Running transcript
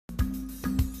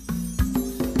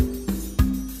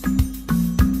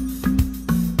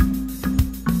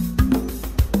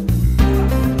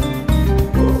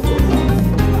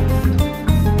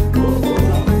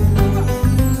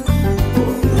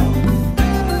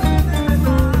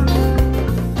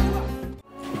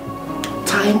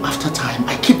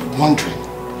wondering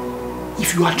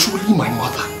if you are truly my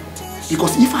mother.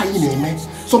 Because if I am,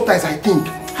 sometimes I think,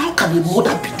 how can a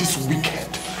mother be this wicked?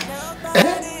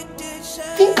 Eh?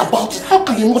 Think about it. How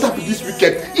can a mother be this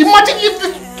wicked? Imagine if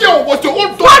this girl was your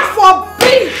own daughter. God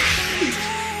forbid!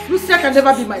 Lucia can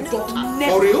never be my daughter.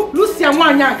 Never. For real? Lucia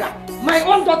Wanyaga, my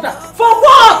own daughter. For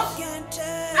what?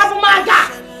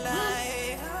 Abumaga!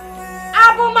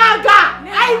 Abumaga!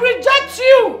 I reject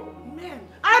you!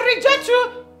 I reject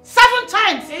you 7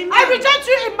 times. Amen. I reject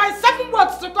you in my 7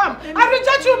 words to come. Amen. I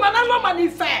reject you, Manalo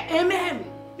Manife. Amen.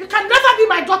 You can never be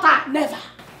my daughter. Never.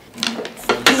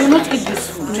 You will not eat this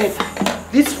food. Never.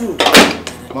 This food.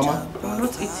 Mama. You will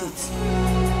not eat it.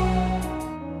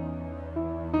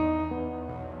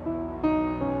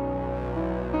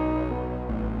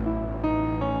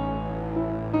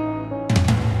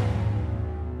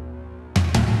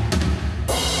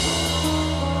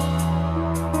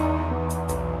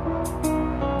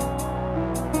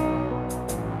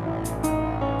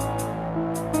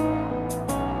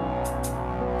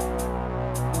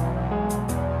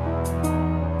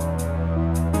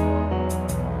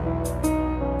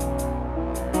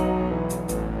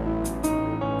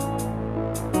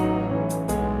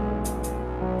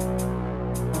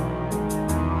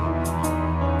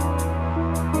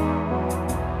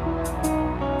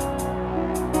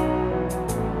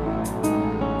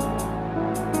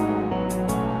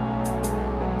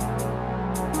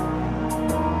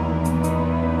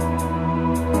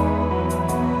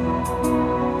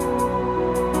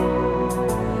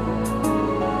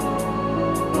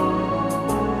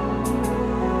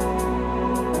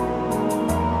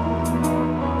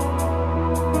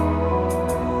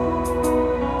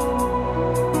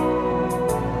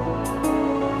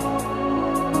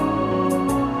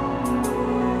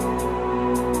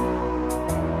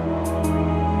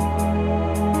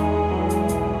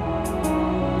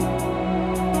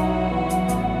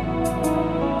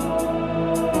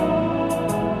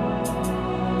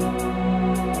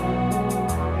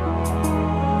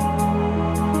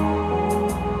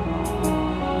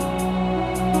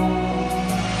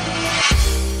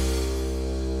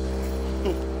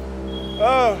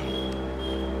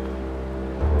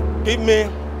 Give me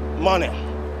money.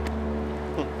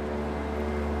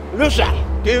 Lucia,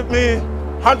 give me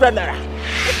 100 naira.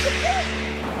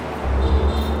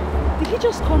 Did he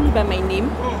just call me by my name?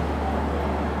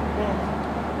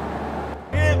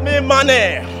 Give me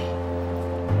money.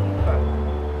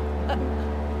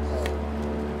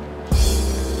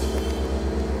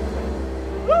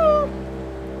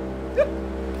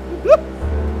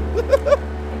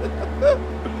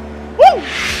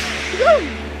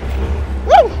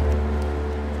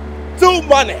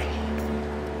 Money.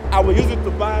 I will use it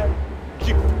to buy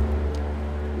Jeep.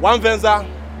 1 Venza,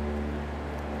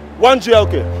 1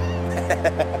 GLK.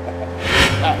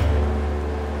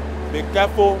 Be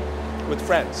careful with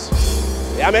friends.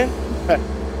 You hear me?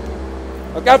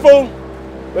 Be careful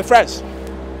with friends.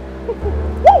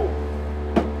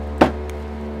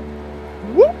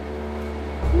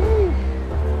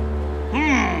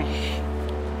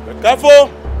 Be careful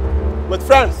with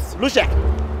friends. Lucia.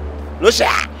 Lucia.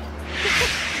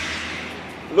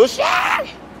 Lucia!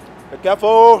 Be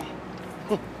careful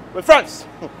with friends.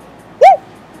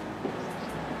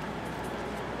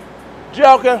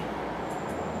 GLK.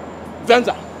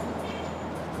 Venza.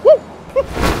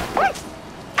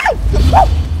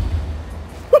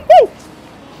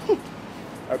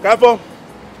 Be careful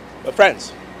with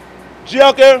friends.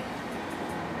 GLK.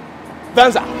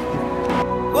 Venza.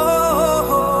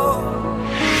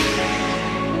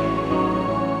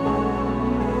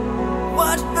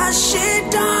 What has she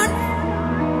done?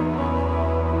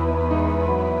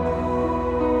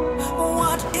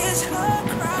 What is her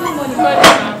crime? Good morning,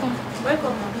 madam.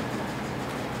 Welcome, madam.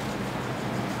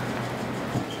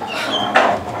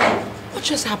 What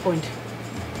just happened?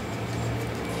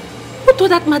 Who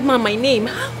told that madman my name?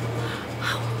 How?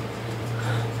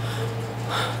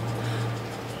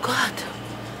 God.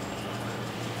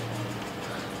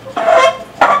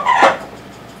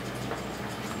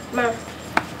 Ma'am.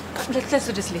 Let's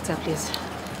do this later, please.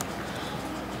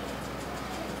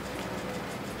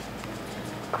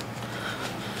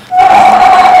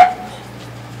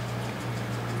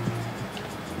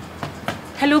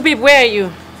 Hello, babe, where are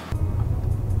you?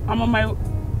 I'm on my...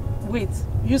 Wait,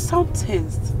 you sound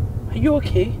tensed. Are you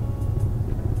okay?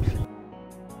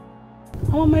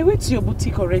 I'm on my way to your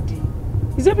boutique already.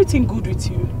 Is everything good with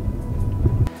you?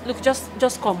 Look,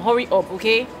 just come. Hurry up,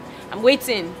 okay? I'm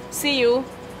waiting. See you.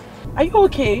 Are you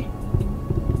okay?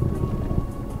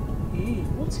 Hey,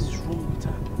 what is wrong with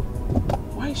her?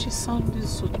 Why is she sounding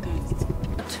so tense?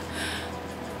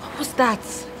 What's that?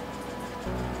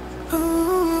 Ma,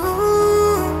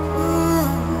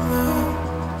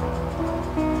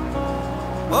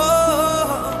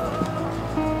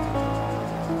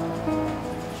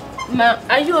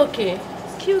 are you okay?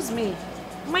 Excuse me.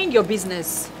 Mind your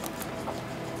business.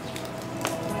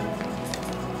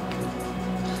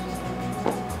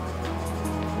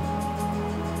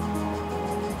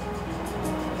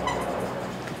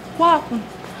 What happened?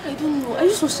 I don't know. Are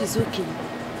you sure she's okay?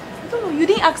 I don't know. You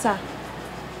didn't ask her.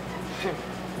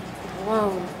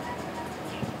 Wow.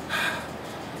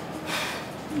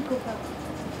 Let me go back.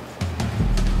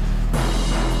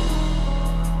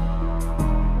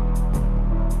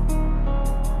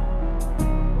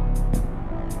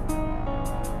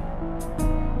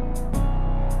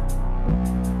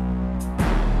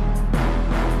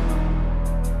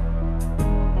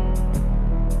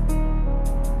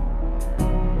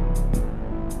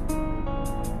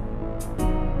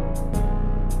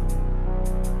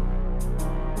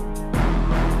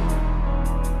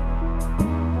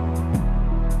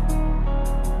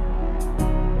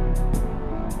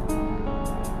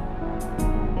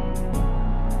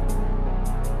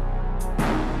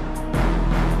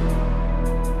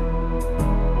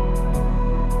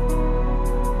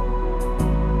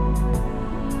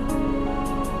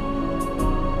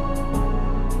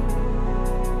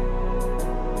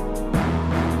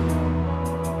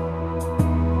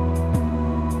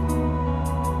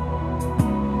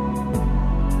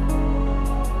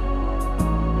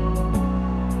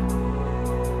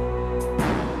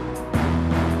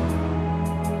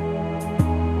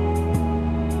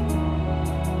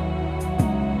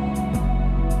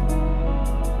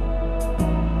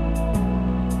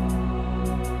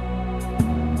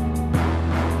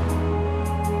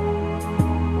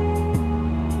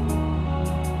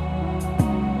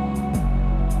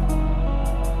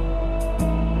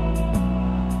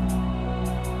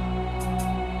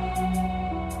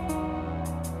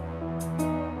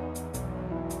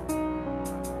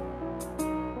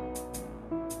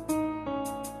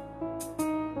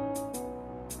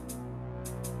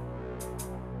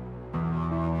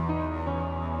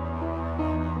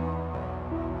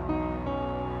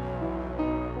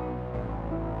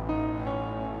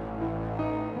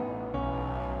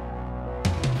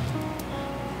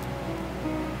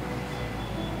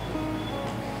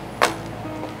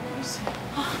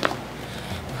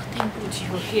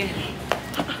 You're here.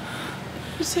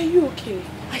 Are you okay?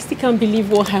 I still can't believe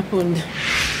what happened.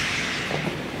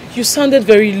 You sounded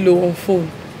very low on phone.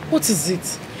 What is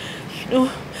it? You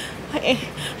know, I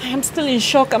am still in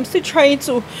shock. I'm still trying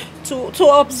to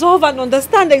observe and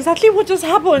understand exactly what just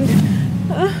happened.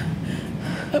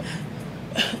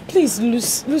 Please,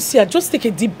 Lucia, just take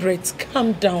a deep breath.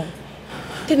 Calm down.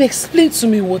 Then explain to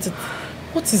me what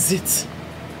is it?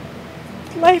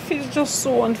 Life is just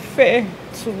so unfair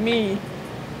to me.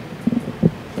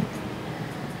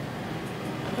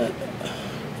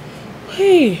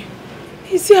 Hey,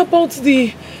 is it about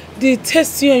the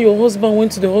test you and your husband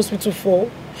went to the hospital for?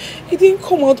 It didn't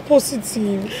come out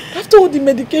positive. After all the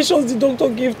medications the doctor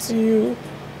gave to you.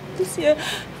 This year,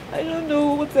 I don't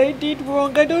know what I did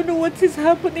wrong. I don't know what is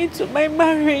happening to my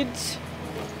marriage.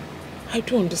 I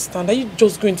don't understand. Are you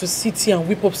just going to sit here and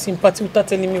whip up sympathy without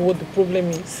telling me what the problem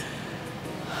is?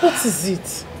 What is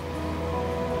it?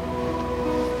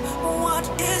 What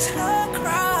is her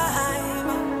crime?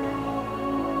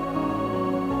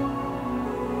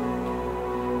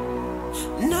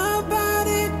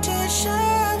 Nobody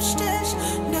deserves this.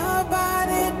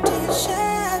 Nobody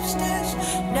deserves this.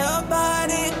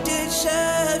 Nobody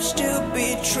deserves to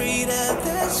be treated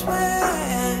this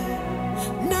way.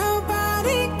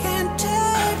 Nobody can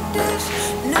take this.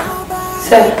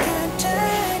 Nobody can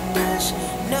take this.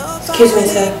 Nobody Excuse me,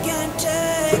 sir. can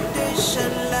take this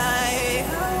and lie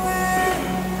away.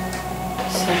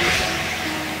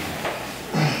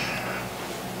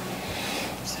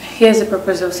 So here's the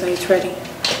proposal, so it's ready. You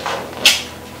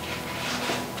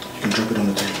can drop it on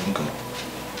the table and go.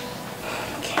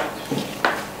 Okay.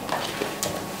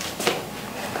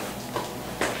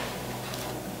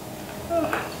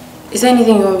 Is there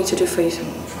anything you want me to do for you, sir? No,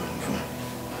 I'm fine.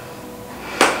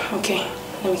 Okay,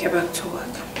 let me get back to work.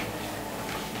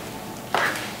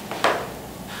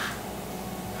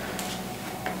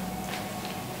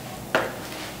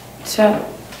 So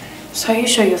are you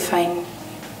sure you're fine?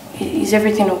 Is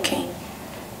everything okay?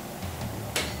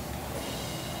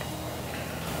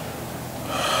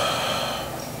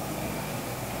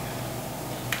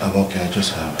 I'm okay. I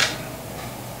just have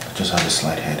a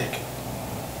slight headache.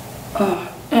 Oh,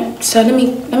 so let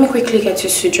me quickly get you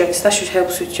Sudrex. That should help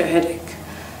with your headache.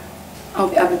 I'll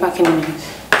be back in a minute.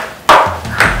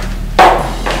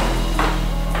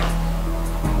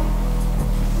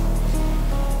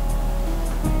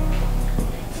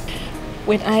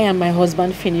 when I and my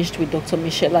husband finished with Dr.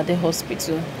 Michelle at the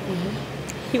hospital,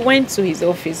 he went to his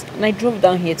office and I drove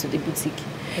down here to the boutique.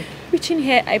 Reaching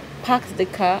here, I parked the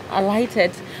car,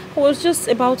 alighted. I was just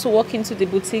about to walk into the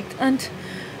boutique and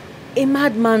a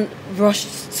madman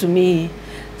rushed to me,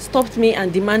 stopped me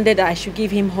and demanded that I should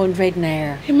give him 100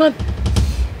 naira. A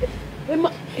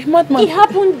madman? It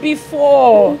happened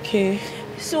before. Okay.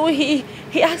 So he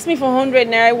asked me for 100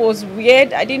 naira. It was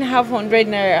weird. I didn't have 100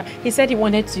 naira. He said he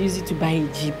wanted to use it to buy a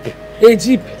jeep. A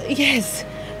jeep? Yes.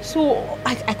 So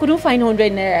I couldn't find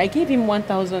 100 naira. I gave him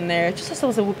 1,000 naira. Just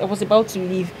as I was about to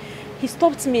leave, he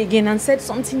stopped me again and said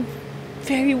something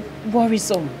very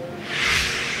worrisome.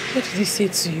 What did he say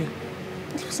to you?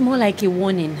 It was more like a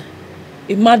warning.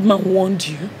 A madman warned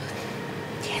you?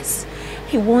 Yes.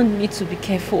 He warned me to be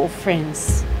careful of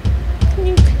friends. Can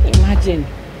you imagine?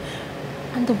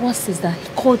 And the worst is that he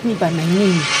called me by my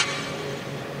name.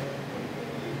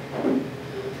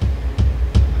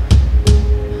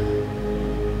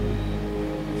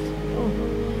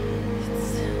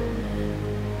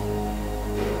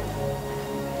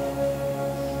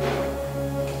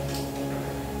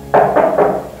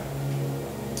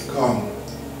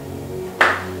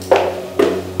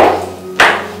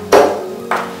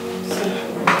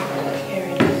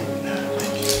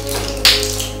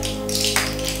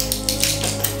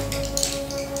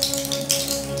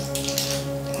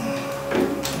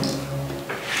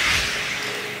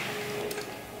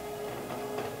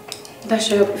 That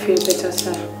should help you feel better,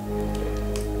 sir.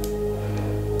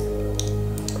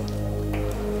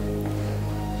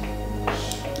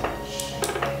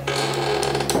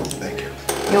 Thank you.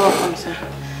 You're welcome, sir.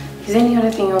 Is there any other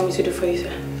thing you want me to do for you,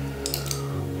 sir?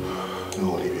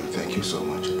 No, Olivia, thank you so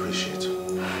much. Appreciate it.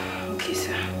 Okay,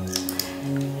 sir.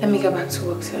 Let me get back to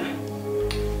work, sir.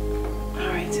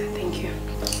 Alright, sir. Thank you.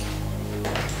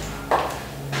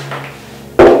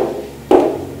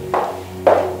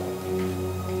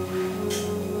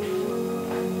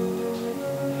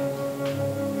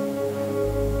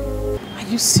 Are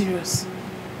you serious?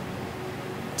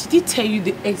 Did he tell you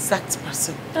the exact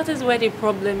person? That is where the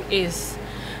problem is.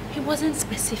 He wasn't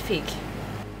specific.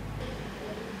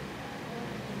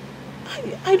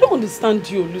 I don't understand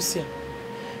you, Lucia.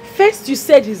 First, you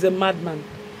said he's a madman.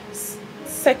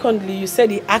 Secondly, you said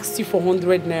he asked you for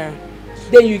 100 naira.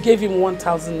 Then you gave him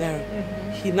 1,000 naira.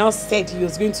 He now said he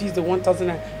was going to use the 1,000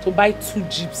 naira to buy 2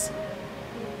 jeeps.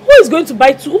 Who is going to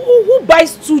buy 2? Who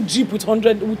buys 2 jeeps with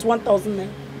 1,000 naira?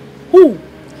 Who?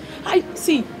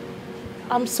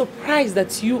 I'm surprised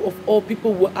that you of all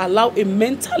people will allow a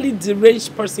mentally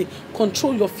deranged person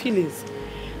control your feelings.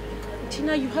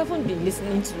 Tina, you haven't been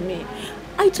listening to me.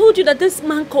 I told you that this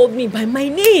man called me by my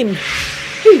name.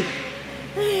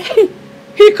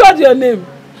 He called your name?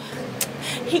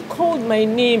 He called my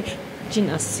name.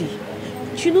 Gina, see,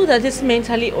 do you know that these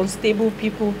mentally unstable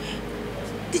people,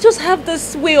 they just have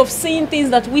this way of seeing things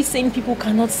that we sane people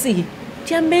cannot see.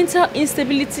 Their mental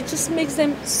instability just makes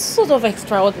them sort of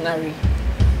extraordinary.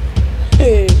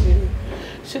 Hey,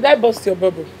 should I bust your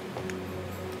bubble?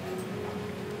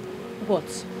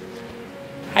 What?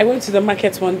 I went to the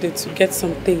market one day to get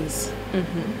some things.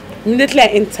 Immediately I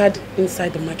entered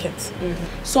inside the market.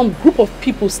 Some group of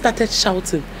people started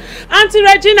shouting, "Auntie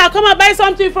Regina, come and buy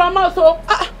something from us." So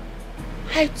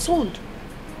I turned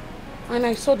and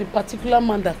I saw the particular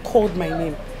man that called my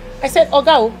name. I said,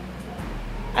 "Oga,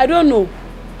 I don't know.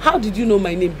 How did you know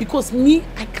my name?" Because me,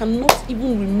 I cannot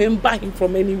even remember him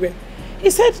from anywhere. He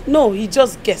said, "No, he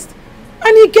just guessed."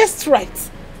 And he guessed right.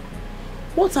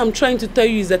 What I'm trying to tell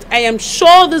you is that I am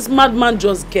sure this madman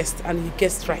just guessed and he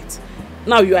guessed right.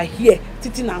 Now you are here,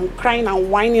 sitting and crying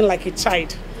and whining like a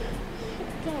child.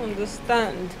 I don't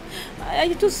understand.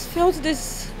 I just felt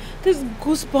this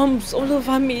goosebumps all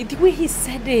over me. The way he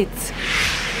said it.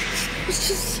 It's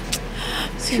just...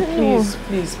 See, please,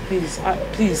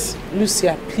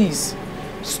 Lucia, please.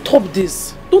 Stop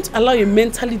this. Don't allow a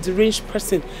mentally deranged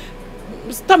person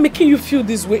start making you feel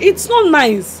this way. It's not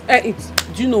nice.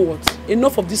 Do you know what?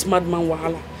 Enough of this madman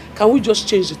wahala. Can we just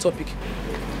change the topic?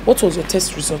 What was your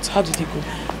test result? How did it go?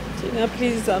 Tina,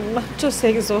 please, I'm just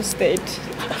exhausted.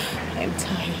 I'm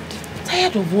tired.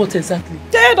 Tired of what exactly?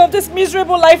 Tired of this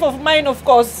miserable life of mine, of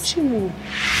course. Chimo.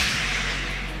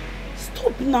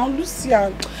 Stop now,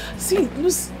 Lucia. See,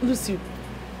 Lucy,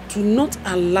 do not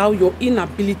allow your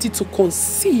inability to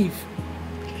conceive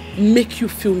make you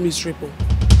feel miserable.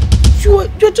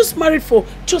 You're just married for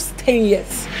just 10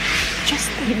 years. Just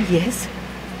 10 years?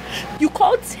 You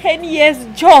call 10 years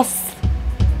just?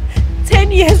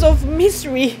 10 years of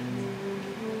misery?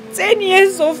 10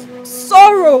 years of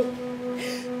sorrow?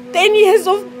 10 years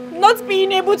of not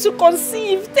being able to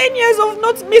conceive, 10 years of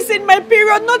not missing my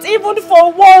period, not even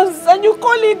for once, and you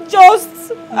call it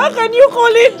just? How can you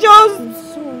call it just? I'm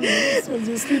sorry. This was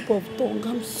a slip of tongue.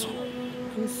 I'm sorry.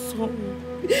 I'm sorry.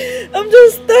 I'm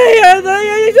just tired.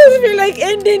 I just feel like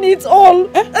ending it all.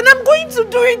 And I'm going to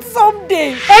do it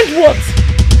someday. And what?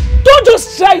 Don't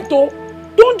just try it, oh.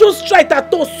 Don't just try it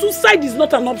at all. Suicide is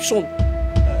not an option.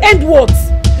 And what?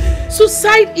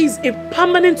 Suicide is a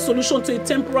permanent solution to a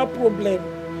temporary problem.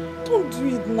 Don't do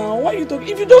it now. Why are you talking?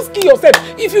 If you just kill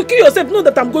yourself, know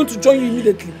that I'm going to join you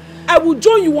immediately. I will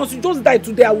join you once you just die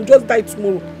today. I will just die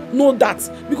tomorrow. Know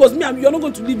that. Because me, you're not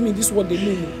going to leave me in this world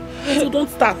alone. So don't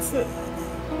start.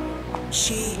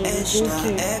 She is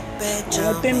okay.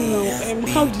 Tell me now,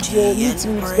 how did your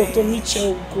meeting with Dr.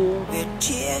 Mitchell go? With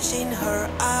tears in her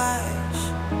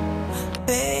eyes,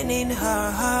 pain in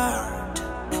her heart.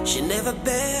 She never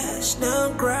bears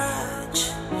no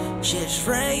grudge. She's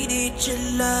ready to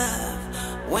love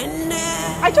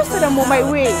whenever. I just said I'm on my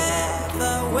way.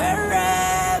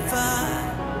 Wherever.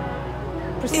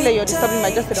 Priscilla, you're disturbing me.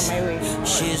 I just said on my way.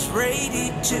 She's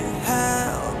ready to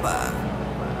help.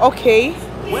 Okay.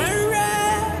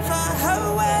 Wherever,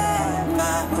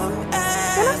 however, whoever. Can I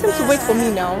ask him to wait for me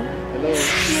now?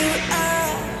 You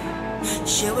are,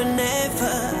 she will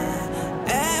never,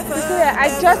 ever. Priscilla, I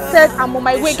just said I'm on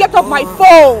my way. Get off my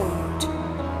phone.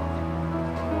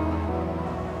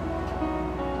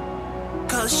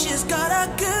 Cause she's got a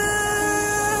good.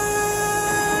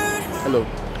 Hello.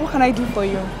 What can I do for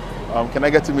you? Can I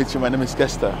get to meet you? My name is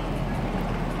Kester.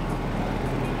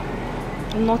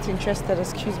 I'm not interested,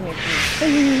 excuse me, please.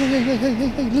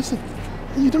 Hey, listen.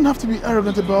 You don't have to be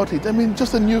arrogant about it. I mean,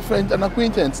 just a new friend, an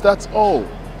acquaintance, that's all.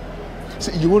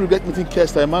 See, you won't regret meeting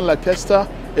Kester. A man like Kester,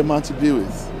 a man to be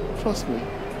with. Trust me.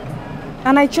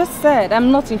 And I just said, I'm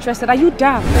not interested. Are you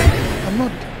daft? I'm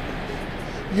not.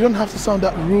 You don't have to sound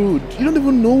that rude. You don't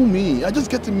even know me. I just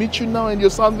get to meet you now and you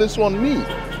sound this on me.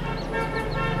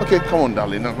 Okay, come on,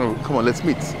 darling. No, come on, let's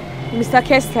meet. Mr.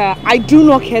 Kester, I do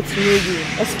not care to know you.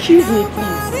 Excuse me, please.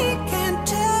 Nobody can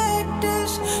take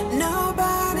this.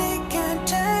 Nobody can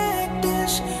take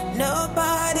this.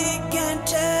 Nobody can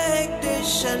take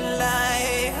this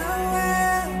alive.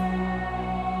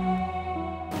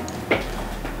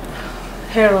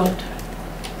 Harold,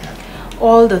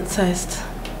 all the tests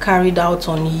carried out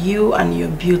on you and your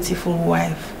beautiful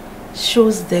wife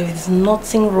shows there is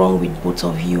nothing wrong with both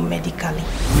of you medically.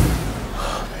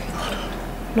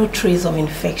 No trace of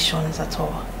infections at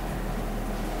all.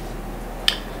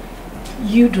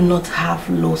 You do not have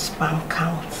low sperm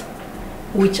count,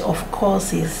 which of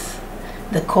course is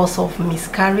the cause of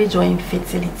miscarriage or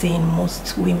infertility in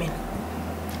most women.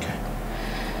 Okay.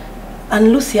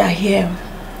 And Lucia here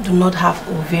do not have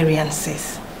ovarian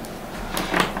cysts,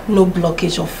 no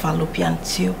blockage of fallopian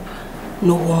tube,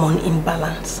 no hormone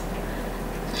imbalance.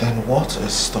 Then what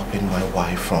is stopping my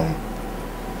wife from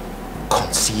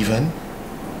conceiving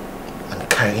and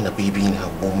carrying a baby in her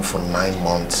womb for 9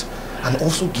 months and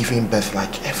also giving birth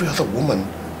like every other woman?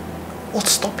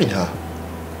 What's stopping her?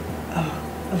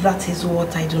 That is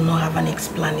what I do not have an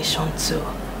explanation to.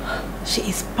 She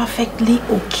is perfectly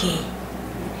okay.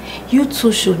 You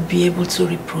two should be able to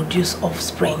reproduce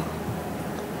offspring.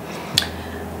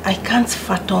 I can't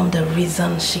fathom the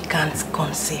reason she can't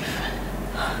conceive.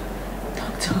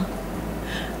 Doctor,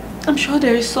 I'm sure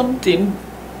there is something.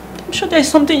 I'm sure there is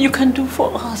something you can do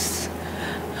for us.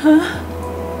 Huh?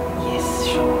 Yes,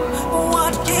 sure.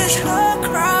 What is her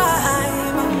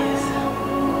crime? Yes.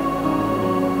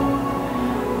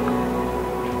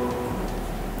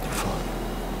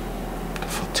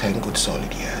 For 10 good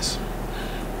solid years,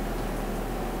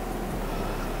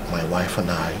 my wife and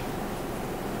I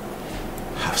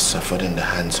have suffered in the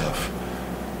hands of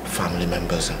family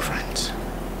members and friends.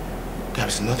 There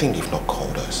is nothing they've not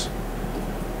called us.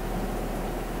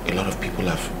 A lot of people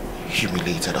have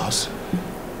humiliated us,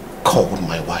 called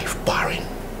my wife barren.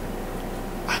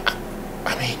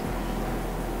 I mean,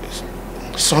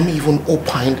 some even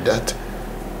opined that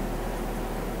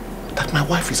my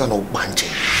wife is an obanje.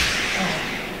 Oh,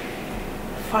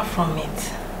 far from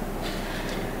it.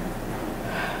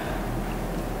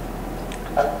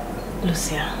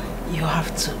 Lucia, you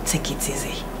have to take it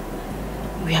easy.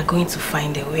 We are going to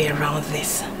find a way around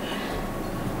this.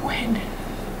 When?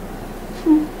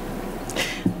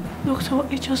 Doctor,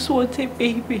 I just want a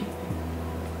baby.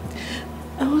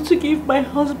 I want to give my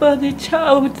husband a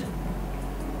child.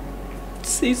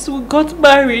 Since we got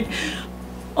married,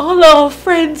 all our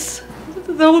friends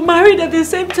that were married at the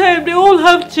same time, they all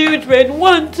have children.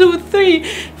 1, 2, 3,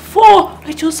 4.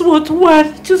 I just want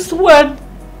one. Just one.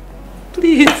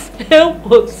 Please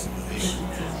help us.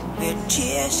 with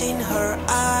tears in her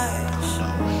eyes,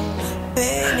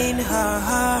 pain in her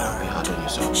heart.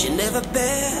 She never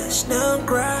bears no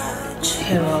grudge.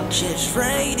 Harold, She's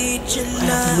ready to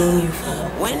I've known you for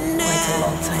quite a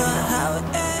long time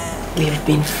now. We've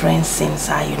been friends since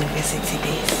our university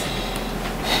days.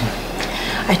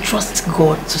 I trust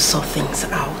God to sort things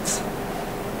out.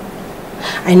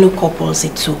 I know couples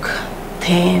it took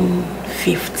 10,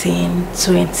 15,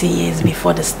 20 years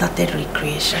before they started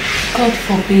recreation. God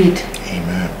forbid.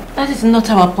 Amen. That is not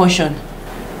our portion.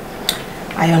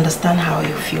 I understand how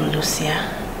you feel,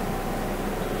 Lucia.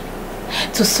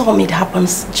 To some, it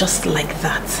happens just like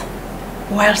that.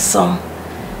 While some,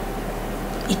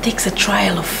 it takes a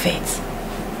trial of faith.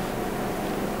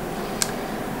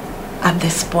 At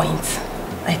this point,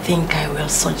 I think I will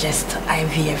suggest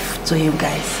IVF to you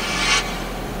guys.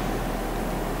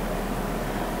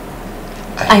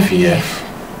 IVF?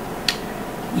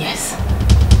 Yes.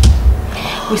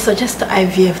 We suggest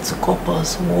IVF to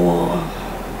couples who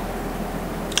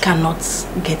cannot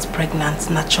get pregnant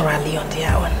naturally on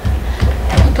their own.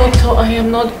 Doctor, I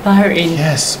am not barren.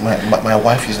 Yes, my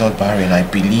wife is not barren. I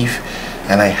believe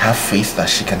and I have faith that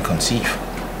she can conceive.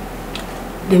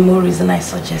 The more reason I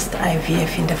suggest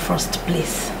IVF in the first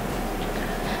place.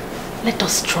 Let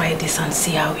us try this and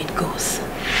see how it goes.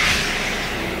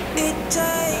 It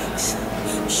takes,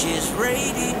 she's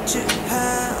ready to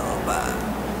help her.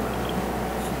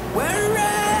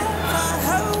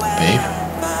 Babe,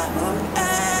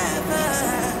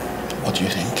 what do you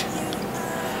think?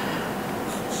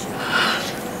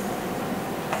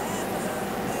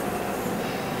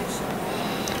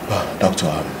 Well,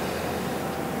 Doctor,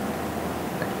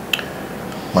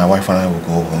 my wife and I will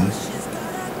go home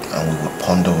and we will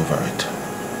ponder over it.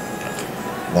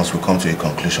 Once we come to a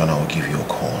conclusion, I will give you a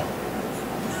call.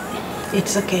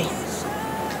 It's okay.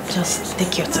 Just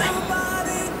take your time.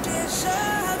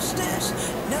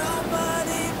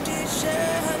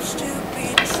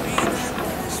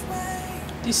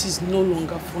 This is no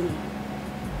longer funny.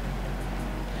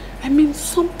 I mean,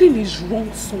 something is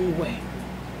wrong somewhere.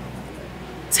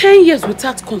 10 years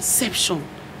without conception.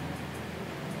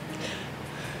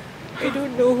 I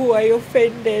don't know who I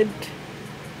offended,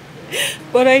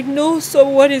 but I know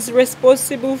someone is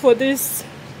responsible for this.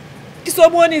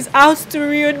 Someone is out to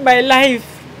ruin my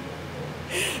life.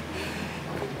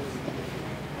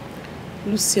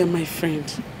 Lucia, my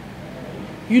friend,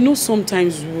 you know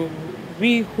sometimes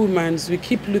we humans, we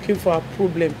keep looking for our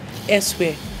problem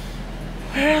elsewhere.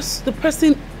 Whereas the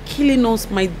person killing us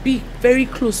might be very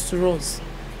close to us.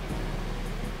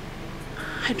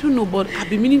 I don't know, but I've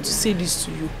been meaning to say this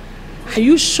to you. Are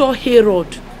you sure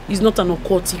Harold is not an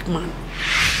occultic man?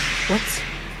 What?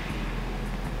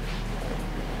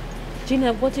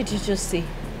 Gina, what did you just say?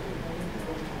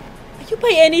 Are you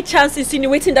by any chance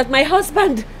insinuating that my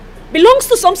husband belongs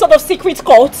to some sort of secret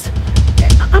cult?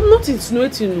 I'm not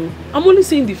insinuating, no. I'm only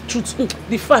saying the truth,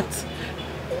 the fact.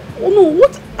 Oh no,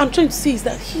 what I'm trying to say is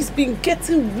that he's been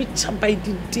getting richer by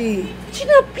the day.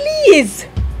 Gina, please!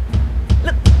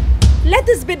 Let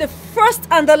this be the first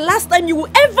and the last time you will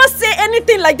ever say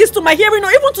anything like this to my hearing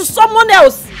or even to someone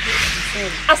else.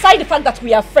 Aside the fact that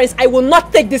we are friends, I will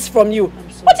not take this from you.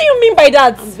 What do you mean by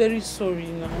that? I'm very sorry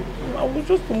now. I was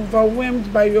just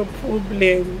overwhelmed by your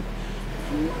problem.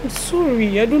 I'm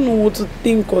sorry. I don't know what to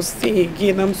think or say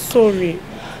again. I'm sorry.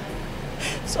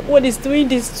 Someone is doing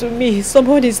this to me.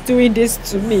 Someone is doing this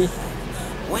to me.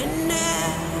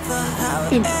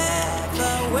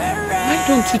 Why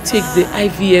don't you take the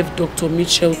IVF Dr.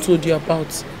 Mitchell told you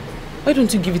about? Why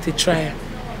don't you give it a try?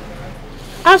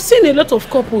 I've seen a lot of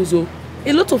couples, oh.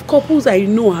 A lot of couples I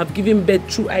know have given birth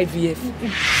through IVF.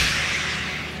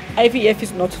 IVF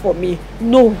is not for me.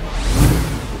 No.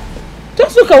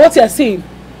 Just look at what you are saying.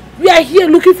 We are here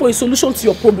looking for a solution to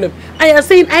your problem. And you are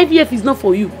saying IVF is not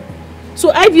for you.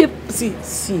 So IVF,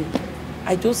 see,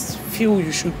 I just feel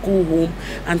you should go home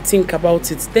and think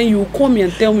about it. Then you will call me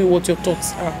and tell me what your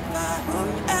thoughts are.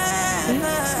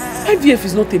 IVF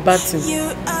is not a bad thing.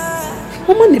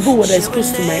 Mama Nebo that is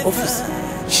close to my office,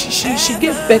 she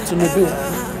gave birth to Nebo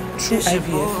through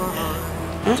IVF.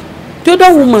 Huh? The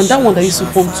other woman, that one that used to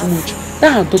form too much,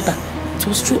 that her daughter, it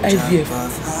was through IVF.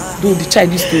 Though the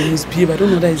child used to misbehave, I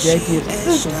don't know that is the IVF.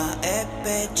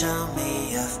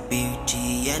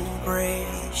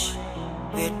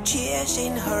 With tears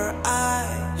in her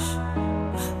eyes,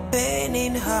 pain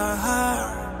in her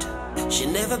heart, she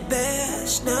never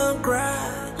bears no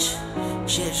grudge.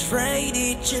 She's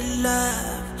ready to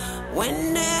love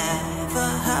whenever,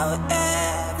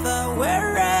 however,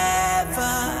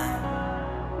 wherever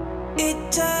it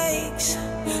takes.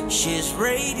 She's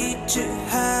ready to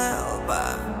help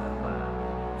her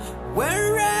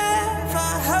wherever.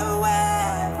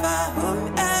 however,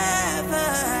 whomever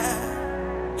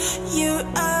you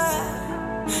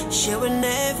are, she will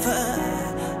never,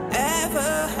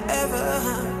 ever, ever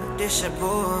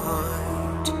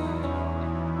disappoint.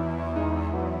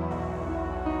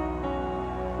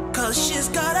 'Cause she's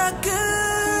got a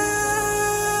good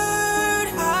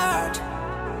heart.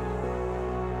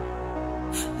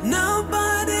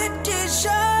 Nobody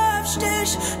deserves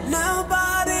this.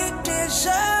 Nobody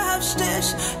deserves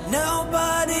this.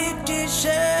 Nobody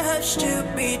deserves to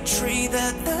be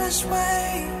treated this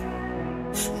way.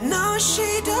 No,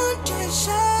 she don't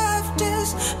deserve this.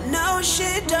 No, she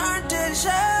don't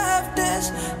deserve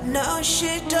this. No,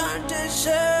 she don't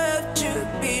deserve to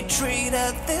be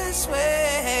treated this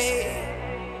way.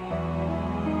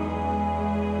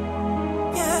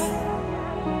 Yeah,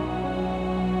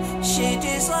 she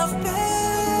deserves better.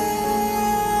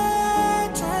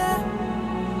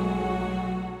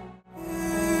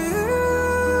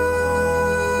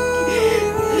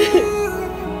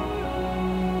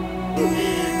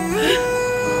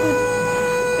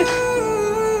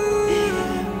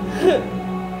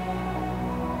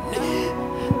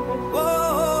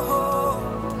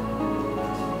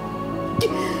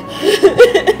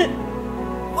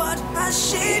 What has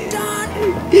she done?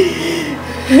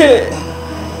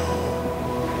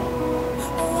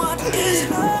 What is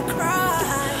her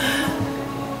crime?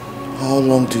 How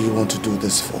long do you want to do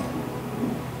this for?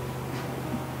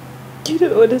 You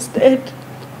don't understand.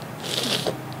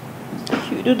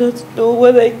 You do not know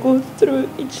what I go through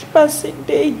each passing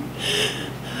day.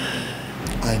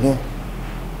 I know.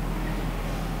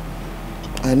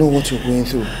 I know what you're going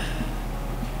through.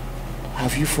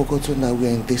 Have you forgotten that we're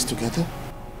in this together?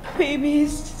 Maybe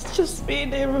it's just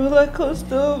been a roller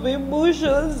coaster of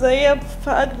emotions. I am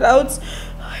found out.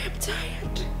 I am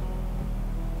tired.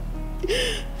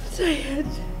 Tired.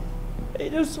 I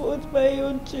just want my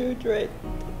own children.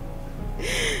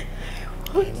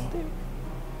 I want them.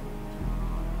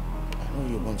 I know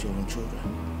you want your own children.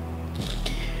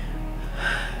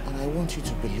 And I want you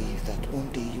to believe that one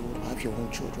day you will have your own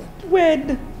children.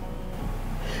 When?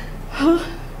 Huh?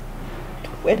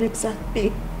 When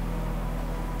exactly?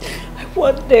 I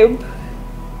want them.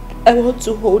 I want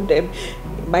to hold them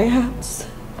in my arms.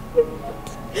 I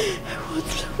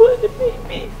want a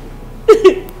baby.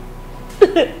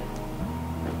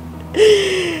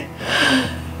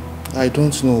 I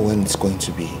don't know when it's going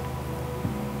to be.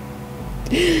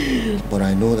 But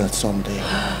I know that someday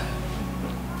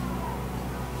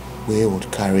we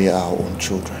would carry our own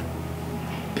children.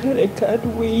 God, I can't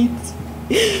wait.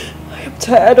 I'm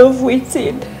tired of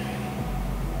waiting.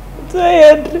 I'm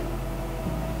tired.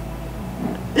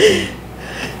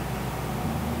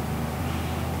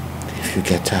 If you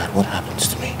get tired, what happens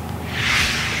to me?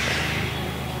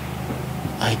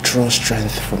 I draw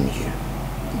strength from you.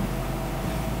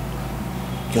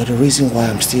 You're the reason why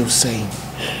I'm still sane.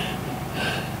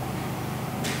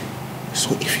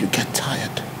 So if you get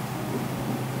tired,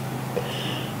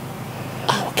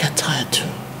 I will get tired too.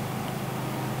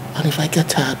 And if I get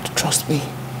tired, trust me,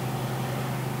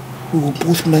 we will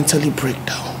both mentally break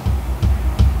down.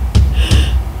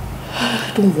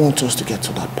 I don't want us to get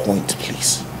to that point,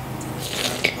 please.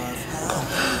 Come.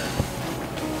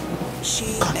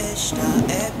 Come.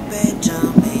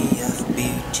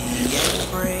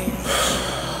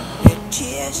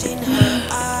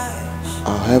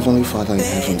 Our Heavenly Father in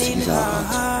heaven sees our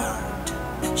heart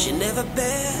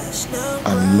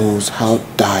and knows how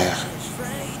dire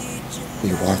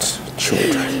we want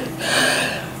children.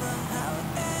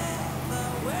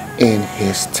 In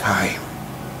His time.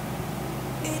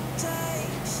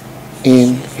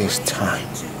 In His time,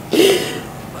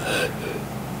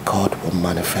 God will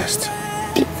manifest.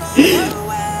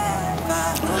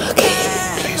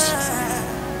 Please.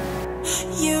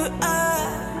 You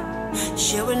are,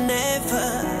 she will never,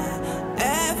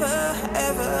 ever,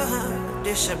 ever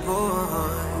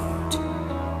disappoint.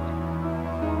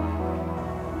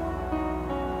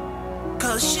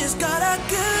 'Cause she's got a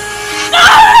good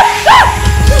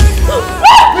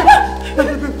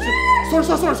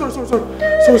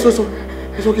Sorry.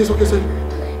 It's okay, sir.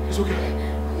 It's okay.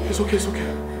 It's okay.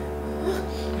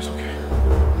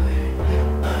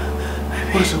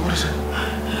 What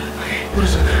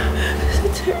is it? It's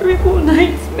a terrible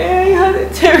nightmare. I had a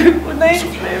terrible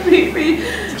nightmare, baby.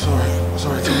 It's alright.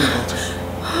 Tell me about it.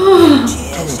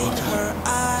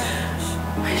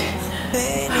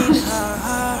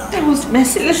 I was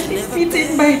mercilessly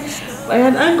beaten by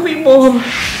an angry mom.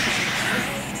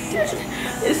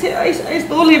 They said I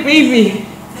stole a baby.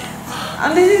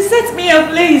 And then he set me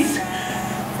ablaze.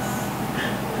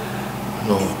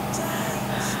 No,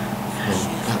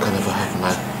 that can never happen.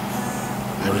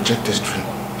 reject this dream.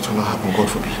 It will not happen, God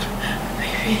forbid.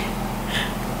 Baby,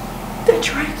 they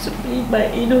tried to plead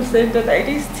my innocence that I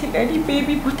didn't take any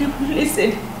baby, but they wouldn't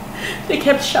listen. They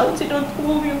kept shouting on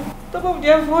top of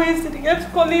their voice, and they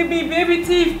kept calling me baby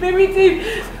thief, baby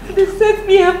thief. They set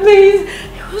me ablaze.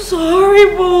 It was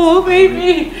horrible,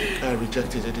 baby. I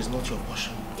rejected it. It is not your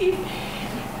portion.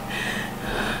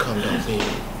 Calm down, baby.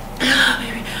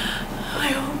 Baby, my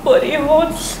whole body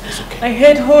hurts. It's okay. My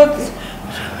head hurts.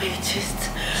 My chest.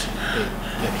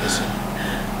 Babe, listen.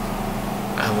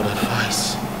 I would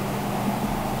advise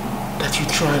that you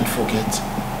try and forget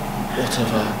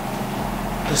whatever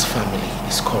this family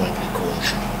is currently going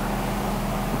through.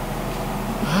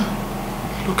 Huh?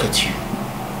 Look at you.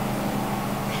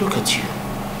 Look at you.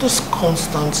 This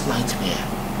constant nightmare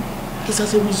is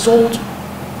as a result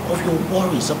of your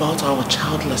worries about our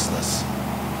childlessness.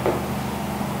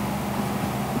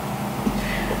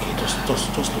 Okay, just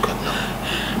look at now.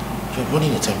 You're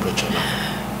running a temperature now.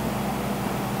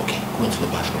 Okay, go into the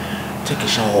bathroom. Take a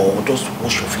shower or just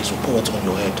wash your face or pour water on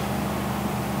your head.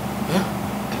 Yeah?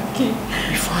 Okay.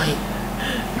 Be fine.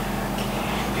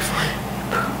 Be fine.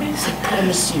 I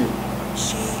promise you.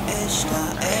 She is the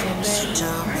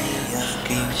epitome of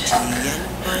beauty and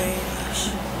grace,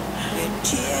 with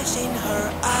tears in her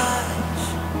eyes,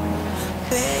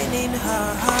 pain in her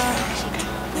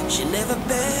heart. She never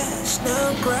bears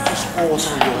no grudge.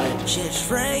 She's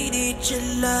ready to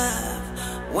love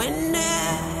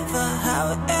whenever,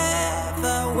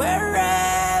 however,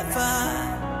 wherever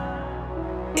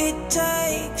it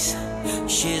takes.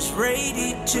 She's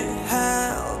ready to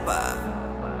help her.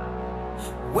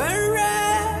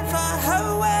 Wherever,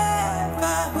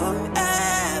 however,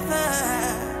 whomever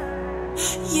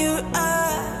you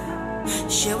are,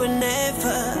 she will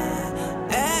never,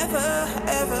 ever,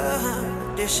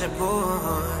 ever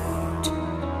disappoint.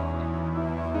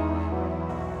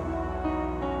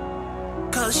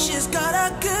 'Cause she's got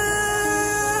a good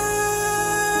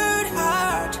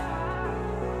heart.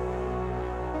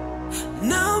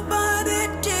 Nobody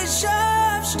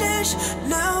deserves this.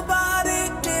 Nobody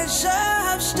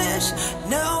deserves this.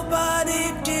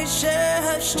 Nobody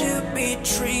deserves to be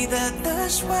treated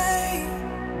this way.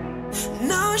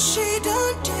 No, she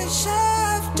don't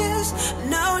deserve this.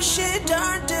 No, she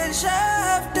don't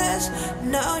deserve this.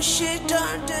 No, she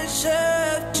don't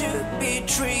deserve to be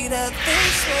treated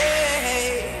this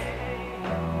way.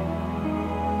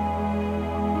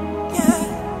 Yeah,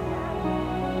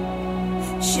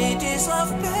 she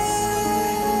deserves better.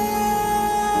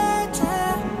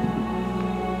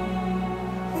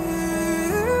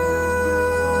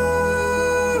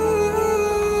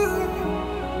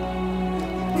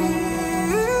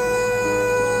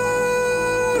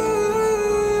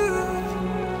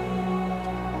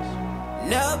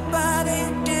 Nobody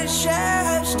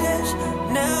deserves this.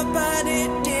 Nobody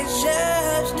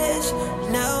deserves this.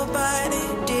 Nobody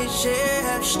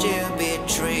deserves to be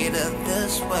treated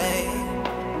this way.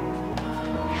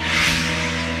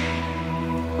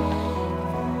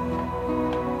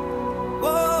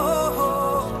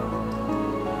 Whoa.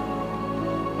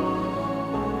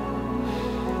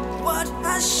 What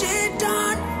has she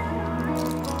done?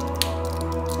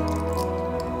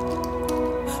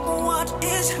 What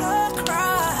is her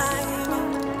crime?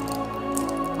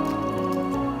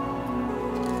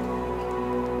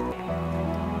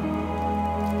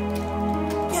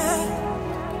 Yeah,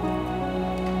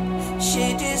 she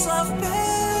deserves better.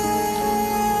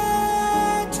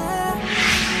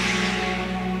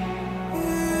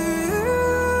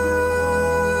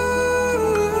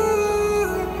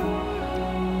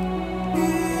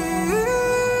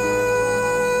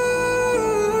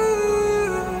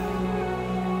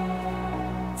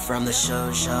 From the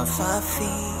soles of her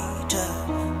feet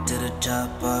to the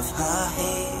top of her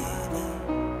head,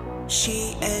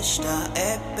 she is the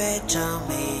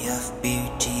epitome of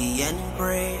beauty and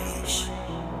grace,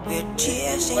 with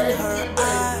tears in her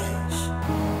eyes,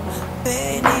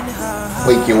 pain in her heart.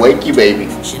 Wakey, wakey, baby.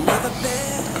 She never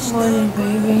bears. Good morning,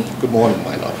 baby. Good morning,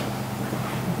 my love.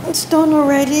 It's done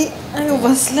already. I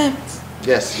overslept.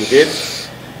 Yes, you did.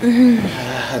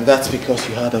 And that's because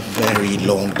you had a very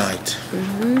long night.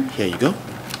 Here you go.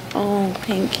 Oh,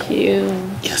 thank you.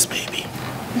 Yes, baby.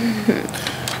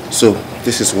 So,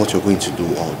 this is what you're going to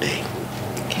do all day.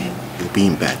 Okay. You'll be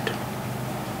in bed.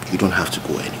 You don't have to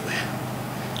go anywhere.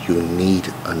 You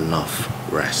need enough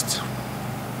rest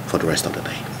for the rest of the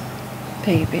day.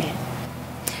 Baby,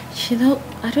 you know,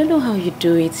 I don't know how you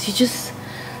do it. You just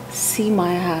see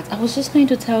my heart. I was just going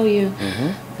to tell you,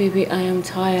 baby, I am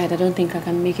tired. I don't think I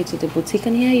can make it to the boutique.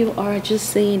 And here you are just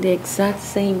saying the exact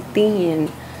same thing.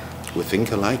 We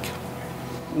think alike.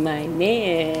 My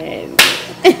man.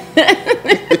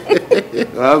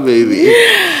 Oh, baby.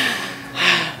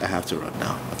 I have to run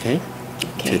now, okay?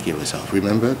 Take care of yourself.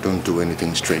 Remember, don't do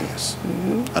anything strenuous.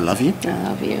 I love you. I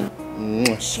love you.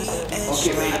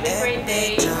 Okay. Have a great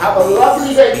day. Have a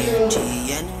lovely day too.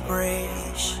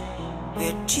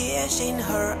 With tears in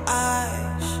her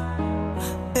eyes,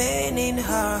 pain in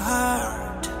her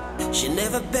heart. She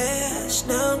never bears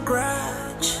no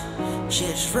grudge.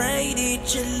 She's ready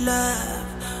to love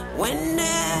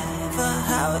whenever,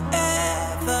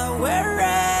 however,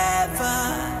 wherever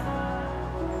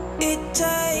it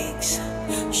takes.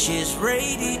 She's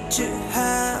ready to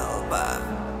help.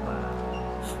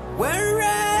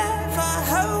 Wherever,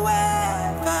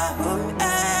 however,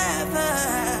 whomever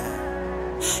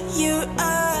you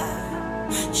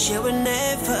are, she will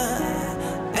never,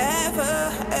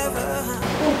 ever, ever.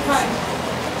 Oh, hi.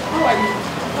 How are you?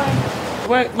 Fine.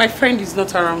 Well, my friend is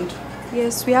not around.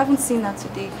 Yes, we haven't seen her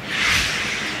today.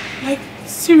 Like,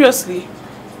 seriously?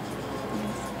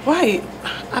 Why?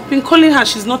 I've been calling her,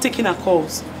 she's not taking her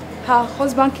calls. Her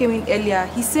husband came in earlier.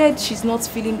 He said she's not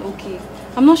feeling okay.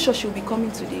 I'm not sure she'll be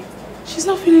coming today. She's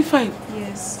not feeling fine?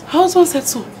 Yes. Her husband said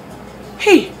so.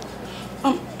 Hey!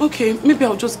 Okay, maybe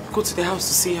I'll just go to the house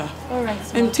to see her.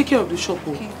 Alright. And take care of the shop.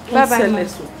 Okay. Bye-bye, Ma.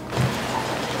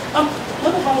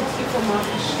 What about Ifoma?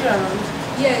 Is she around?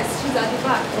 Yes, she's at the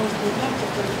back.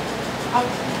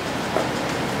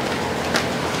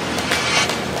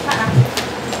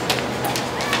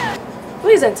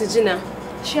 Where is Auntie Gina?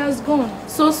 She has gone.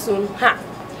 So soon? Ha!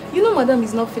 You know Madam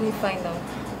is not feeling fine now.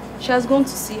 She has gone to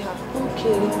see her.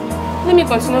 Okay. Let me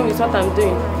continue with what I'm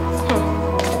doing.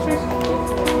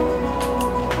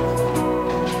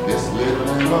 This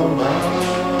little mama,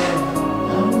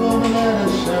 I'm gonna let her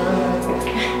shine.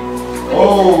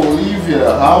 Oh, Olivia,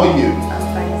 how are you? I'm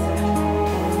fine,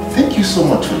 sir. Thank you so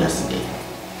much for yesterday.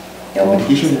 The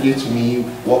medication you gave to me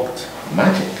worked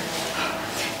magic.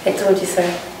 I told you, sir.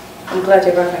 I'm glad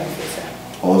you're back on your feet, sir.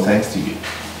 All thanks to you.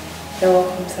 You're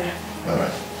welcome, sir. All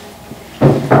right.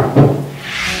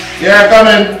 Yeah, come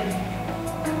in.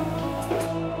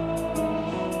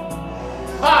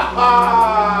 Ha ha!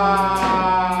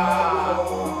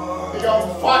 The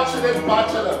unfortunate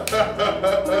bachelor.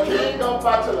 King of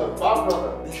bachelor. Bob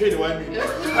brother. Chidi, why me?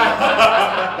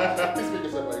 Please make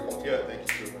yourself very comfortable. Yeah, thank you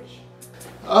so much.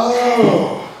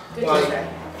 Oh. Good day, sir.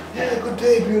 Yeah, good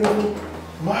day, beautiful.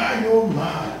 My, oh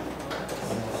my.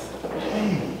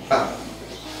 Hey.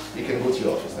 You can go to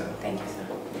your office now. Thank you, sir.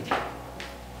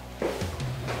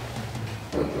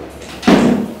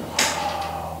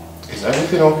 Is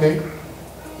everything okay?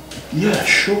 Yeah,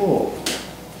 sure.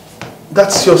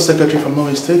 That's your secretary, if I'm not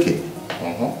mistaken.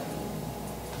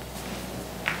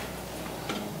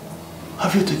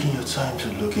 Have you taken your time to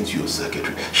look into your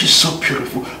secretary? She's so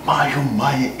beautiful. My, oh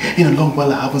my. In a long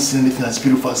while, I haven't seen anything as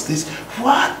beautiful as this.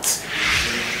 What?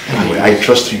 Anyway, I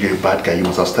trust you. You're a bad guy. You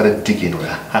must have started digging.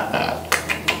 Are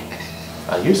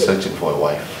you searching for a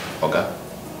wife, okay?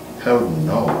 Hell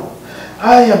no.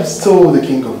 I am still the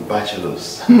king of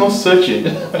bachelors. I'm not searching.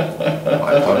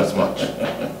 I thought as much.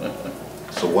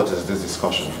 So what is this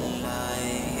discussion for?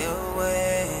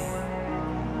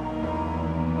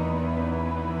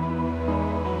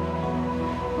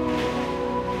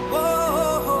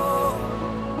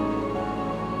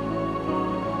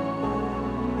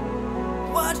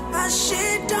 What has she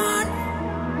done?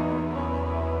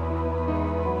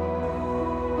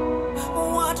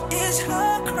 What is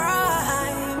her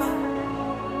crime?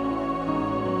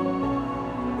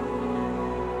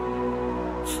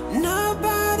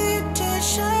 Nobody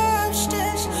deserves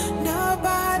this.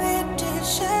 Nobody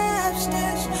deserves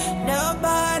this.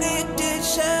 Nobody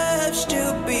deserves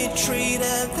to be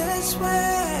treated this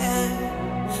way.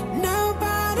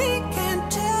 Nobody can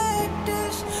take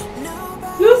this.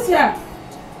 Nobody. Lucia!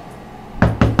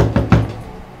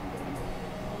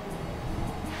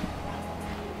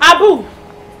 Abu!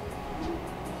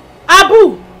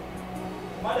 Abu!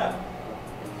 Madam.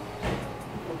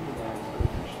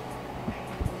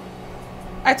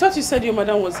 I thought you said your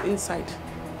madam was inside.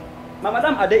 My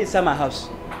madam Ade is inside my house.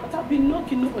 But I've been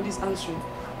knocking, nobody's answering.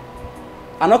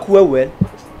 I knock well.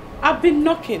 I've been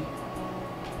knocking.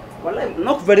 Well, I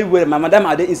knock very well. My madam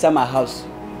Ade inside my house.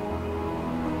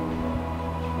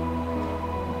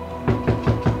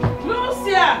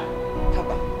 Lucia!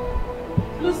 Papa.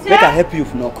 Lucia! Make I help you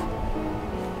if knock.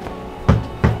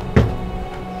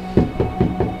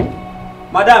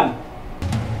 Madam.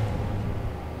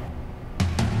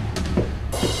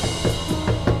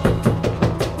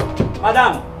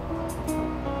 Madam.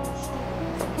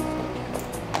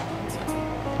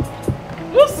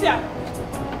 Lucia!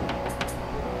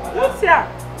 Lucia!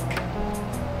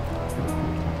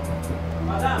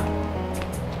 Madam.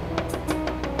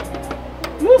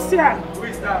 Lucia! Who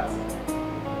is that?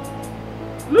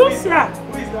 Lucia!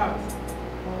 Who is that?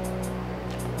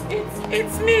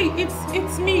 It's me.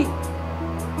 It's me.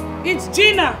 It's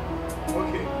Gina.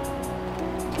 Okay.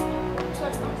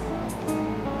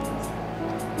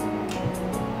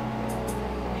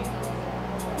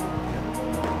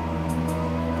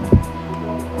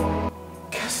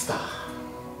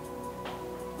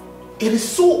 It is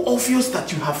so obvious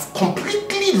that you have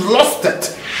completely lost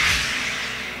it.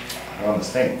 I don't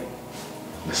understand.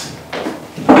 Listen.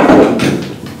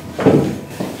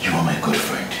 You are my good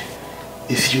friend.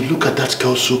 If you look at that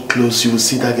girl so close, you will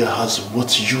see that girl has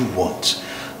what you want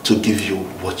to give you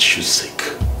what you seek.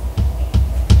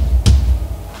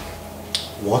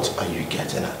 What are you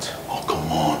getting at? Oh,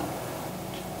 come on.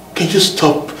 Can you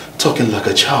stop talking like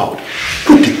a child?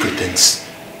 Put the pretense.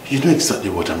 You know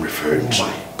exactly what I'm referring to. Oh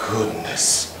my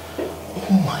goodness.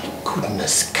 Oh my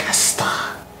goodness, Kester.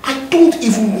 I don't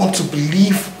even want to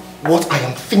believe what I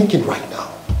am thinking right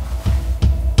now.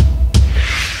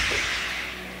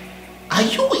 Are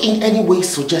you in any way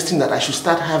suggesting that I should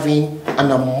start having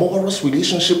an amorous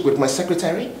relationship with my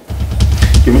secretary?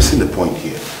 You're missing the point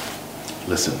here.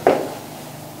 Listen.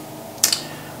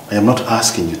 I am not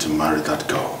asking you to marry that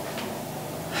girl.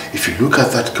 If you look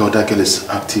at that girl is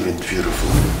active and beautiful.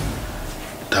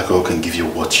 That girl can give you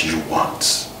what you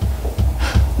want.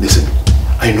 Listen,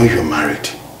 I know you're married.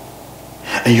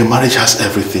 And your marriage has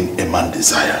everything a man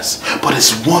desires. But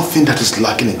there's one thing that is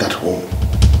lacking in that home.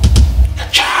 A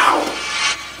child.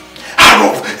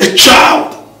 Harold, a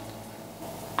child!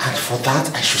 And for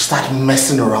that, I should start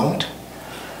messing around?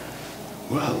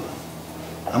 Well,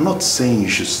 I'm not saying you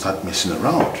should start messing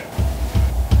around.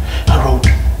 Harold,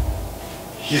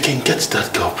 you can get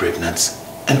that girl pregnant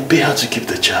and pay her to keep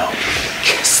the child.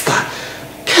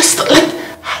 Kester, like,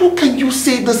 how can you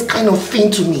say this kind of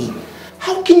thing to me?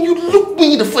 How can you look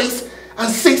me in the face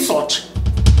and say such?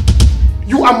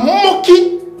 You are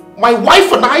mocking my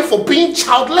wife and I for being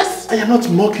childless? I am not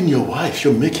mocking your wife,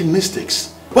 you're making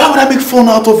mistakes. Why would I make fun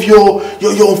out of your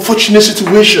unfortunate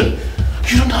situation?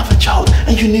 You don't have a child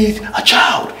and you need a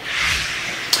child.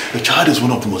 A child is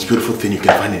one of the most beautiful things you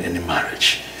can find in any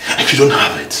marriage. And you don't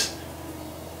have it.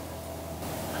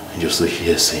 And you're still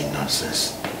here saying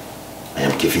nonsense. I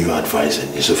am giving you advice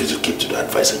and it's of you to keep to the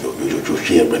advice and you're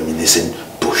here reminiscing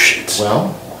bullshit.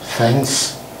 Well,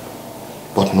 thanks,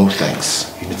 but no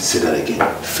thanks. You need to say that again.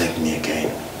 Thank me again.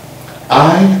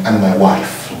 I and my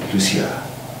wife, Lucia,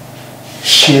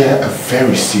 share a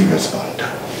very serious bond.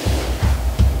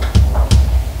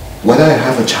 Whether I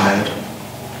have a child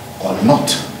or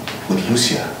not with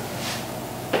Lucia,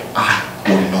 I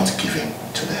will not give in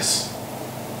to this.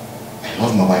 I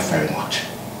love my wife very much.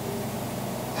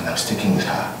 And I'm sticking with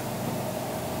her,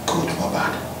 good or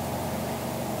bad.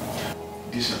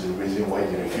 This is the reason why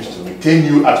they refuse to retain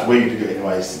you at where you do your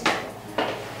NYC.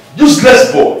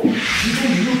 Useless boy! You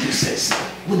don't know this says.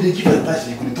 When they give advice,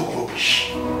 you're going to talk rubbish.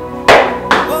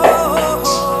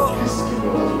 Please give me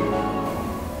another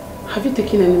way. Have you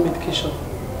taken any medication?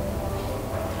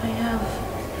 I have.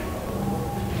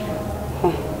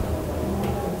 Huh.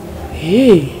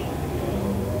 Hey.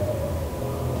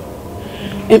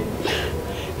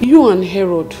 You and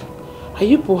Harold, are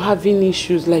you both having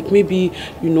issues like maybe,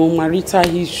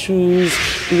 marital issues,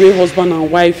 the way husband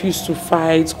and wife used to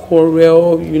fight,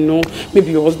 quarrel,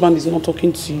 maybe your husband is not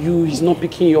talking to you, he's not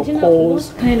picking your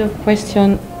calls? What kind of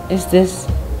question is this?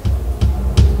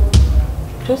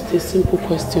 Just a simple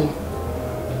question.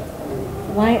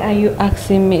 Why are you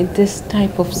asking me this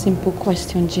type of simple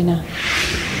question, Gina?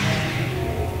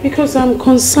 Because I'm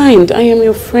concerned. I am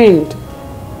your friend.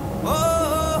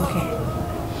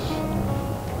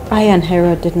 I and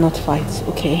Harold did not fight,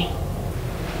 okay?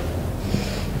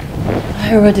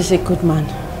 Harold is a good man.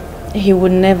 He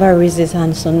would never raise his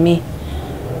hands on me.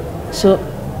 So,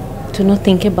 do not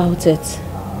think about it.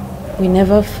 We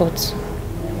never fought.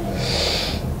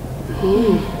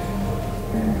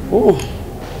 Oh,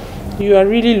 you are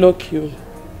really lucky.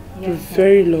 You're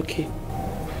very lucky.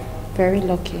 Very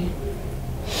lucky.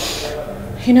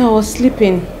 I was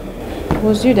sleeping. It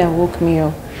was you that woke me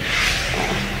up.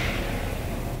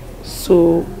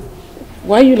 So,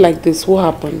 why are you like this? What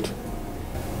happened?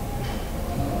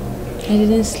 I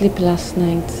didn't sleep last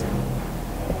night.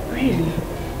 Really?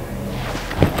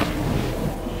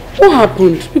 What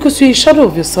happened? Because you're a shadow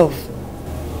of yourself.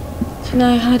 Gina,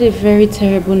 I had a very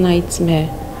terrible nightmare.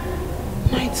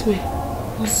 Nightmare?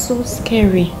 It was so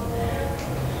scary.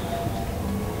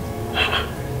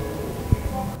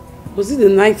 Was it a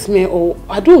nightmare or...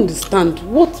 I don't understand.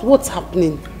 What's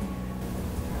happening?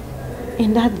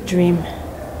 In that dream,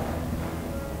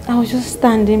 I was just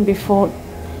standing before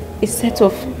a set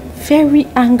of very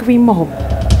angry mob.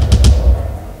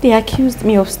 They accused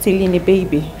me of stealing a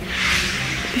baby.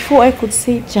 Before I could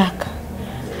say Jack,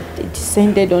 they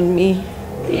descended on me.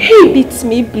 He beat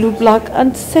me blue black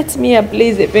and set me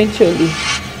ablaze eventually.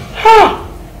 Ha!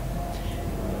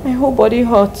 My whole body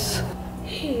hurts.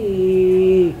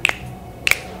 Hey.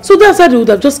 So that's how they would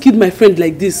have just killed my friend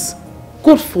like this.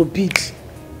 God forbid.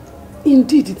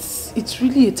 Indeed, it's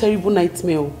really a terrible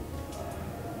nightmare.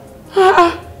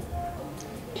 I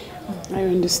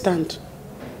understand.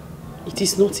 It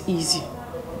is not easy.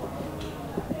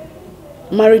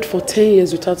 Married for 10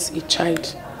 years without a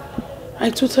child. I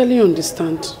totally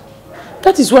understand.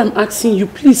 That is why I'm asking you,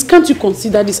 please, can't you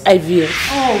consider this IVF?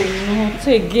 Oh, not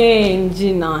again,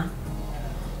 Gina.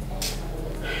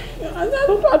 I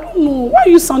don't know. Why are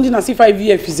you sounding as if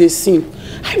IVF is a sin?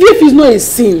 IVF is not a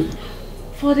sin.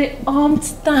 For the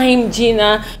umpth time,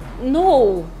 Gina.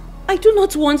 No, I do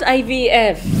not want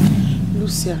IVF.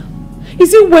 Lucia,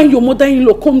 is it when your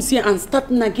mother-in-law comes here and starts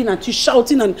nagging at you,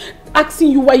 shouting and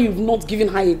asking you why you've not given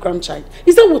her a grandchild?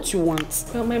 Is that what you want?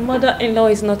 Well, my mother-in-law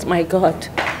is not my God.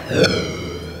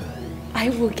 I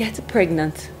will get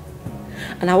pregnant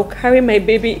and I will carry my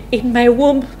baby in my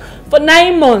womb for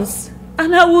 9 months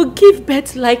and I will give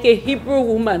birth like a Hebrew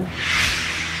woman.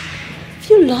 Have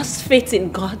you lost faith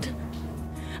in God?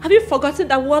 Have you forgotten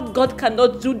that what God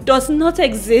cannot do does not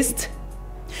exist?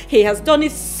 He has done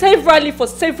it severally for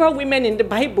several women in the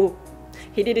Bible.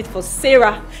 He did it for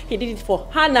Sarah, he did it for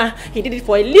Hannah, he did it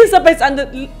for Elizabeth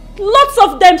and lots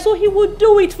of them. So he will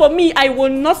do it for me. I will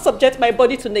not subject my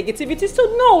body to negativity. So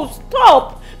no,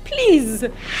 stop, please.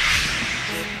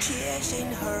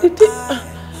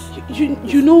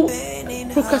 You know,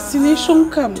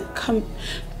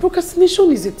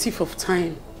 procrastination is a thief of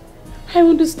time. I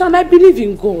understand. I believe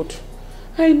in God.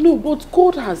 I know, but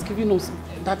God has given us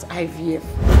that IVF.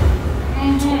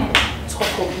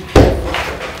 Talk of it.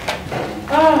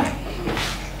 I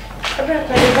bet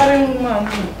you're very woman.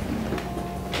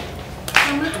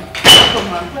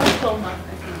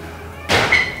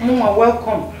 Mama,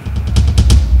 welcome.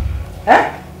 Eh?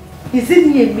 Is it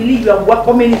me believe you are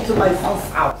welcoming into my son's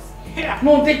house? Yeah.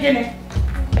 No, taking it.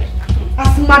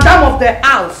 As madam of the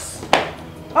house.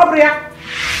 Obria.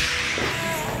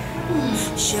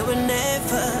 She will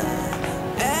never,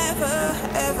 ever,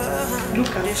 ever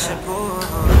look at her.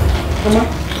 Mama,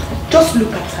 just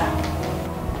look at her.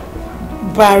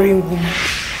 Barren woman.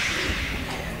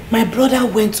 My brother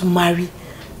went to marry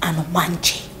an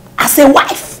Wanche as a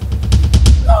wife.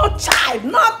 No child,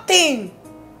 nothing.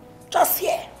 Just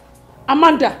here.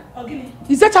 Amanda,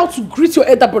 is that how to greet your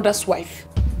elder brother's wife?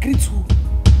 Greet who?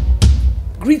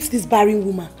 Greet this barren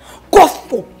woman. God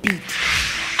forbid.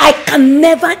 I can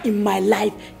never in my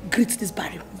life greet this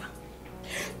barren woman.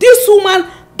 This woman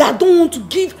that don't want to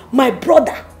give my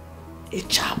brother a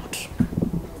child.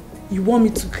 You want me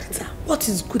to greet her? What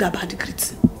is good about the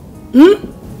greeting?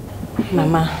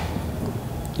 Mama,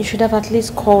 you should have at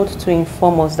least called to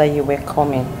inform us that you were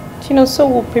coming. You know, so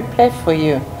we'll prepare for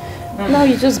you. Now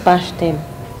you just bashed him.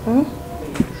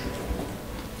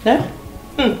 Yeah?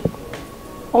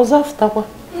 What's after what?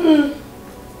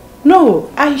 No,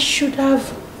 I should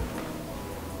have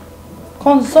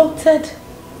consulted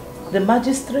the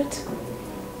magistrate,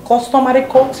 customary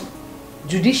court,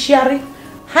 judiciary,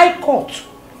 high court.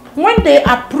 When they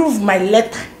approve my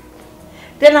letter,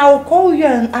 then I will call you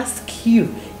and ask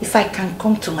you if I can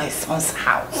come to my son's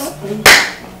house.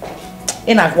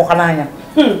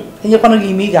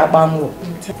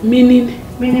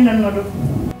 Meaning another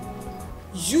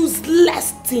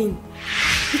useless thing.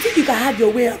 You think you can have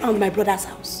your way around my brother's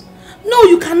house? No,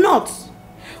 you cannot.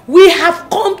 We have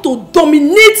come to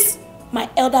dominate my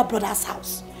elder brother's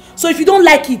house. So if you don't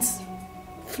like it,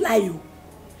 fly you.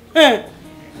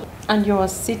 And you are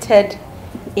seated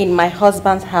in my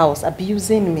husband's house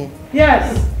abusing me.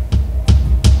 Yes.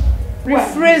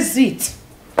 Rephrase it.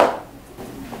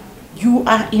 You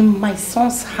are in my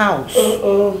son's house.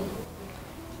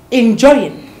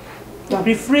 Enjoying.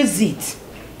 Rephrase it.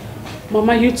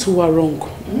 Mama, you two are wrong.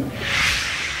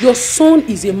 Your son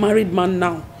is a married man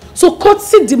now. So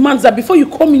courtesy demands that before you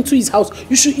come into his house,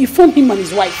 you should inform him and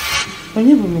his wife. When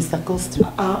you Mr. Costume,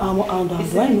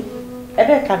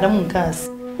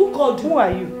 who called you? Who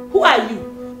are you? Who are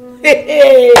you?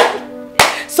 Hey.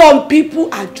 Some people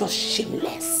are just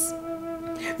shameless.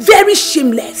 Very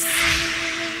shameless.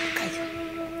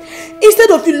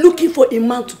 Instead of you looking for a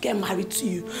man to get married to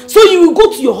you, so you will go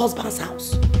to your husband's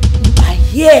house. You are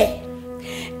here,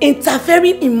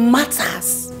 interfering in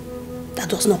matters that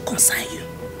does not concern you.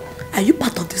 Are you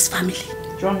part of this family?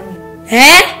 John.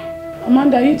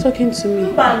 Amanda, are you talking to me?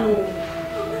 Amanda.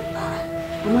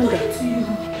 Amanda.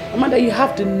 Amanda, you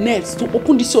have the nerves to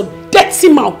open this your dirty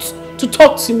mouth to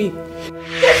talk to me.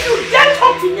 If you dare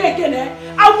talk to me again,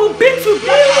 I will beat you. You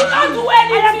will not do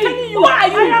anything. I am telling you. Who are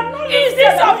you? I am not. Is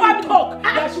this your fan talk?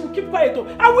 That she will keep quiet.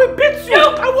 I will beat you.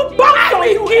 I will bounce on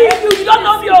you. I will kill you. You don't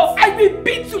know me. I will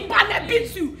beat you. I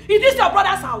beat you. Is this your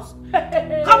brother's house?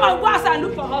 Come and go outside and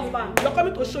look for husband. You're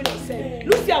coming to show yourself.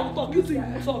 Lucy, I will talk. You two, you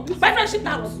will talk. My friendship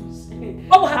out.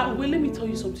 What will happen? Well, let me tell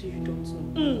you something you don't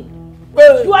know.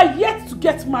 You are yet to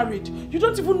get married. You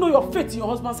don't even know your fate in your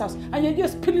husband's house, and you're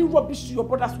just spilling rubbish to your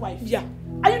brother's wife. Yeah.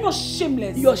 Are you not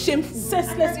shameless? You're shameful.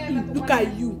 Senseless. Look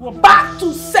at you. Back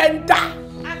to sender.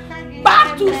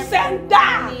 Back to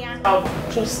sender.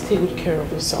 Just take care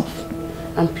of yourself.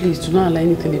 And please do not allow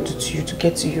anything they do to you to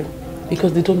get to you.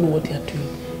 Because they don't know what they are doing.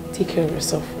 Take care of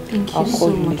yourself. Thank you so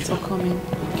much for coming.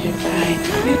 Okay, bye.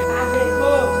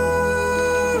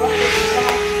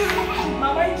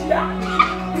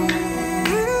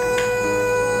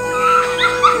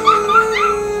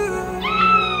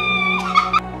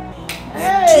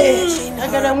 I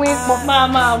gotta wait for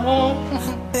Mama.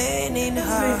 Pain in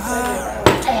her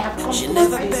heart. She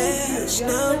never bears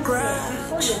no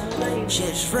grudge.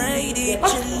 She's ready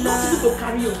to love.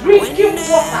 Drinking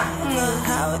water.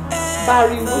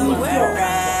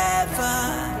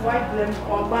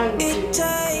 Wherever it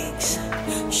takes.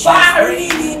 She's ready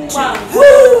to love.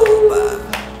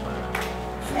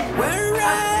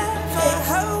 Wherever,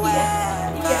 however,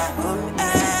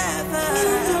 whomever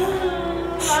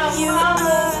you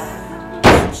are.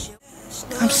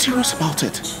 I'm serious about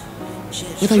it.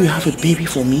 Whether you have a baby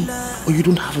for me or you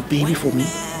don't have a baby for me,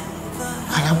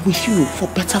 I am with you for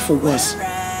better, for worse.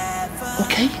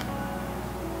 Okay?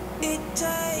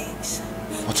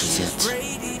 What is it?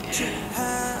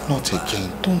 Not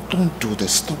again. Don't do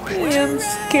this. Stop it. I am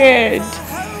scared.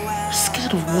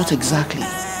 Scared of what exactly?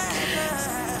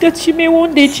 That you may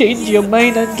one day change your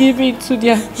mind and give in to the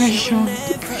aggression.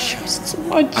 The pressure is too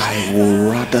much. I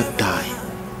will rather die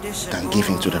than give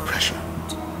in to the pressure.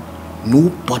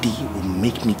 Nobody will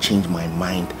make me change my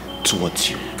mind towards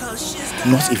you.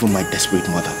 Not even my desperate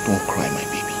mother. Don't cry, my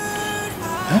baby.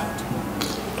 Huh?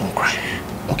 Don't cry.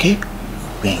 Okay?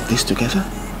 We're in this together.